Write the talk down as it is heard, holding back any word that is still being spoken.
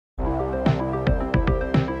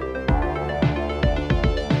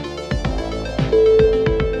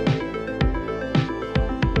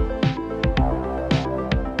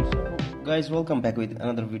guys, welcome back with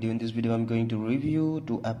another video. In this video I'm going to review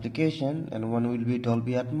two application, and one will be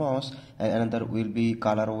Dolby Atmos and another will be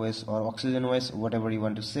Color OS or Oxygen OS, whatever you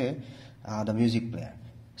want to say, the music player.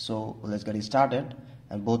 So let's get it started.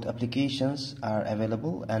 And both applications are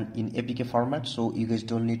available and in APK format, so you guys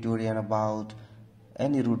don't need to worry about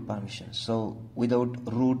any root permission. So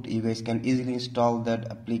without root, you guys can easily install that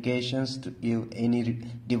applications to any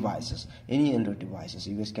devices, any Android devices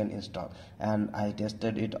you guys can install. And I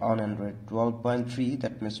tested it on Android 12.3,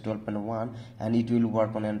 that means 12.1, and it will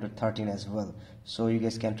work on Android 13 as well. So you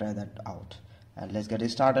guys can try that out. And let's get it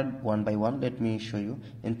started one by one. Let me show you.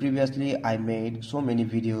 And previously I made so many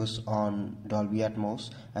videos on Dolby Atmos,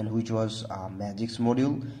 and which was a Magic's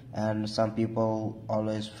module, and some people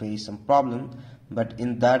always face some problem. But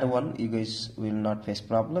in that one you guys will not face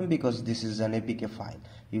problem, because this is an APK file.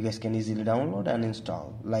 You guys can easily download and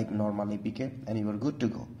install like normal APK, and you are good to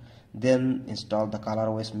go. Then install the Color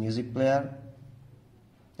OS music player,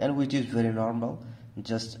 and which is very normal,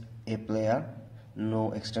 just a player,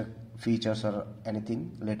 no extra features or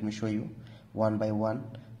anything. Let me show you one by one.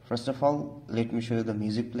 First of all, let me show you the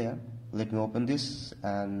music player. Let me open this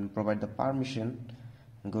and provide the permission.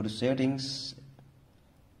 Go to settings,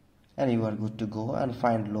 and you are good to go, and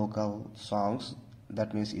find local songs.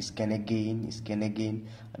 That means scan again,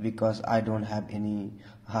 because I don't have any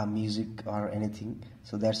music or anything,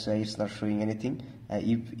 so that's why it's not showing anything.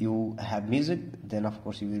 If you have music, then of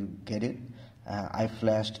course you will get it. I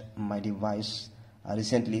flashed my device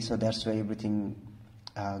recently, so that's why everything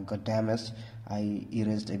got damaged. I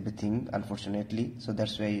erased everything, unfortunately, so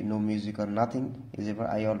that's why no music or nothing is ever.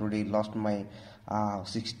 I already lost my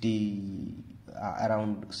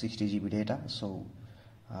around 60 GB data, so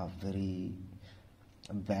very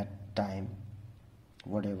bad time,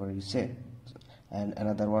 whatever you say. And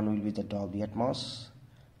another one will be the Dolby Atmos.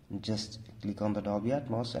 Just click on the Dolby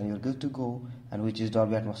Atmos and you're good to go, and which is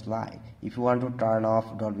Dolby Atmos Live. If you want to turn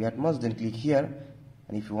off Dolby Atmos, then click here,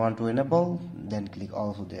 and if you want to enable, then click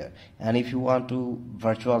also there. And if you want to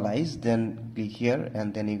virtualize, then click here,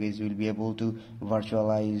 and then you guys will be able to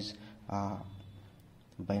virtualize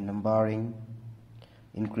by numbering,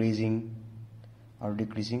 increasing or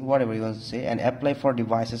decreasing, whatever you want to say. And apply for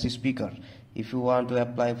devices speaker. If you want to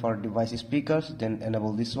apply for device speakers, then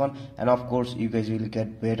enable this one, and of course you guys will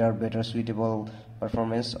get better suitable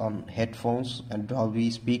performance on headphones and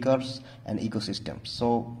Dolby speakers and ecosystems.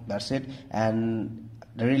 So that's it. And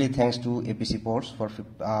really thanks to apcports for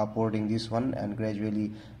porting this one, and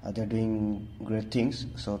gradually they're doing great things.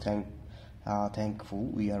 So thankful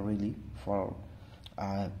we are really for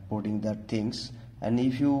porting that things. And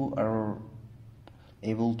if you are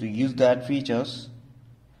able to use that features,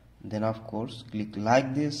 then of course click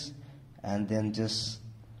like this, and then just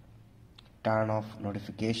turn off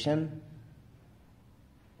notification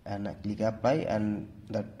and click apply, and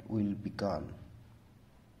that will be gone.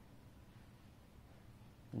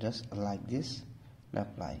 Just like this and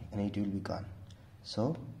apply, and it will be gone.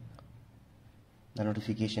 So the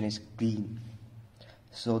notification is clean.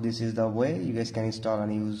 So this is the way you guys can install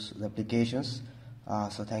and use the applications.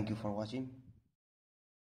 So thank you for watching.